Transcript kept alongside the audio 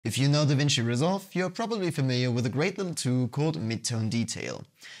If you know DaVinci Resolve, you're probably familiar with a great little tool called Midtone Detail.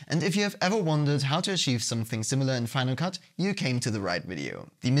 And if you have ever wondered how to achieve something similar in Final Cut, you came to the right video.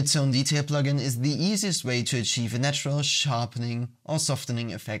 The Midtone Detail plugin is the easiest way to achieve a natural sharpening or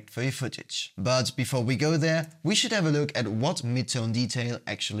softening effect for your footage. But before we go there, we should have a look at what Midtone Detail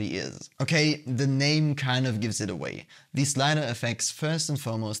actually is. Okay, the name kind of gives it away. The slider affects first and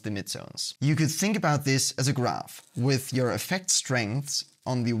foremost the midtones. You could think about this as a graph, with your effect strengths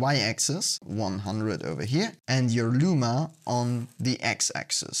on the y-axis, 100 over here, and your luma on the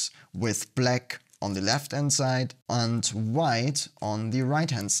x-axis, with black on the left-hand side and white on the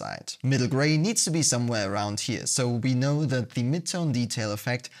right-hand side. Middle gray needs to be somewhere around here, so we know that the midtone detail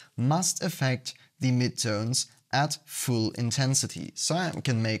effect must affect the midtones at full intensity, so I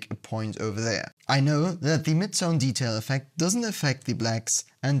can make a point over there. I know that the midtone detail effect doesn't affect the blacks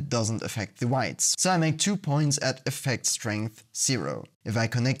and doesn't affect the whites, so I make 2 points at effect strength 0. If I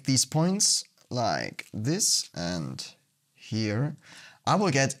connect these points like this and here, I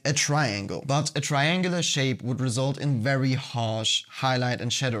will get a triangle, but a triangular shape would result in very harsh highlight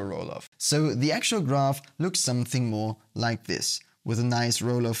and shadow roll-off. So the actual graph looks something more like this, with a nice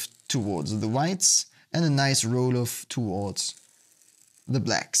roll-off towards the whites and a nice roll-off towards the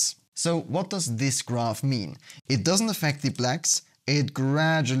blacks. So what does this graph mean? It doesn't affect the blacks, it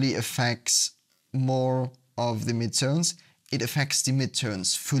gradually affects more of the midtones, it affects the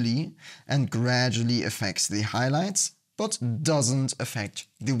midtones fully and gradually affects the highlights, but doesn't affect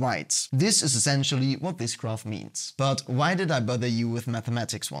the whites. This is essentially what this graph means. But why did I bother you with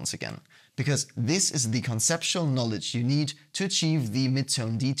mathematics once again? Because this is the conceptual knowledge you need to achieve the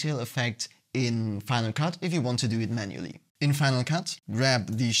midtone detail effect in Final Cut if you want to do it manually. In Final Cut,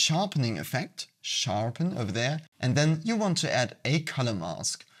 grab the sharpening effect, sharpen over there, and then you want to add a color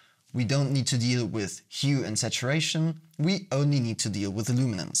mask. We don't need to deal with hue and saturation, we only need to deal with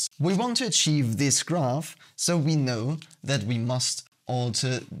luminance. We want to achieve this graph, so we know that we must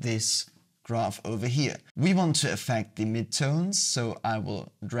alter this graph over here. We want to affect the midtones, so I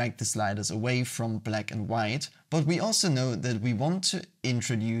will drag the sliders away from black and white, but we also know that we want to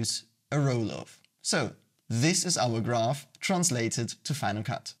introduce a roll-off. So this is our graph translated to Final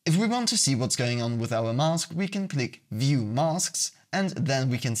Cut. If we want to see what's going on with our mask, we can click View Masks and then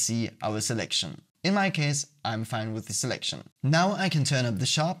we can see our selection. In my case, I'm fine with the selection. Now I can turn up the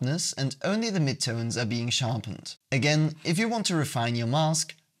sharpness and only the midtones are being sharpened. Again, if you want to refine your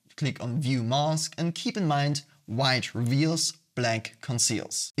mask, click on View Mask and keep in mind white reveals, black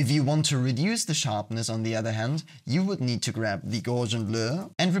conceals. If you want to reduce the sharpness, on the other hand, you would need to grab the Gaussian blur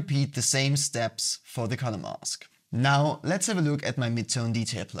and repeat the same steps for the color mask. Now let's have a look at my Midtone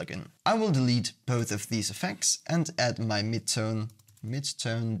Detail plugin. I will delete both of these effects and add my Midtone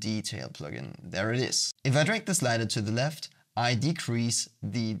Detail plugin. There it is. If I drag the slider to the left, I decrease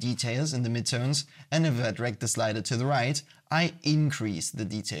the details in the midtones, and if I drag the slider to the right, I increase the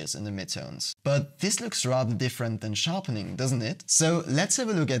details in the midtones. But this looks rather different than sharpening, doesn't it? So let's have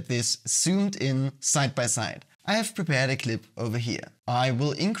a look at this zoomed in side by side. I have prepared a clip over here. I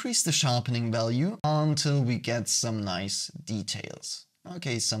will increase the sharpening value until we get some nice details.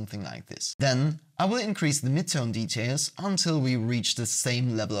 Okay, something like this. Then I will increase the midtone details until we reach the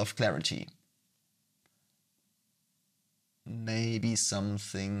same level of clarity. Maybe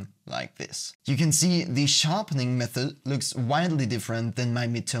something like this. You can see the sharpening method looks wildly different than my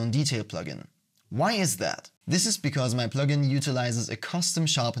Midtone Detail plugin. Why is that? This is because my plugin utilizes a custom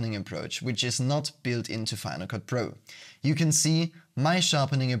sharpening approach which is not built into Final Cut Pro. You can see my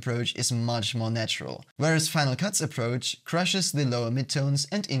sharpening approach is much more natural, whereas Final Cut's approach crushes the lower midtones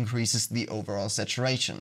and increases the overall saturation.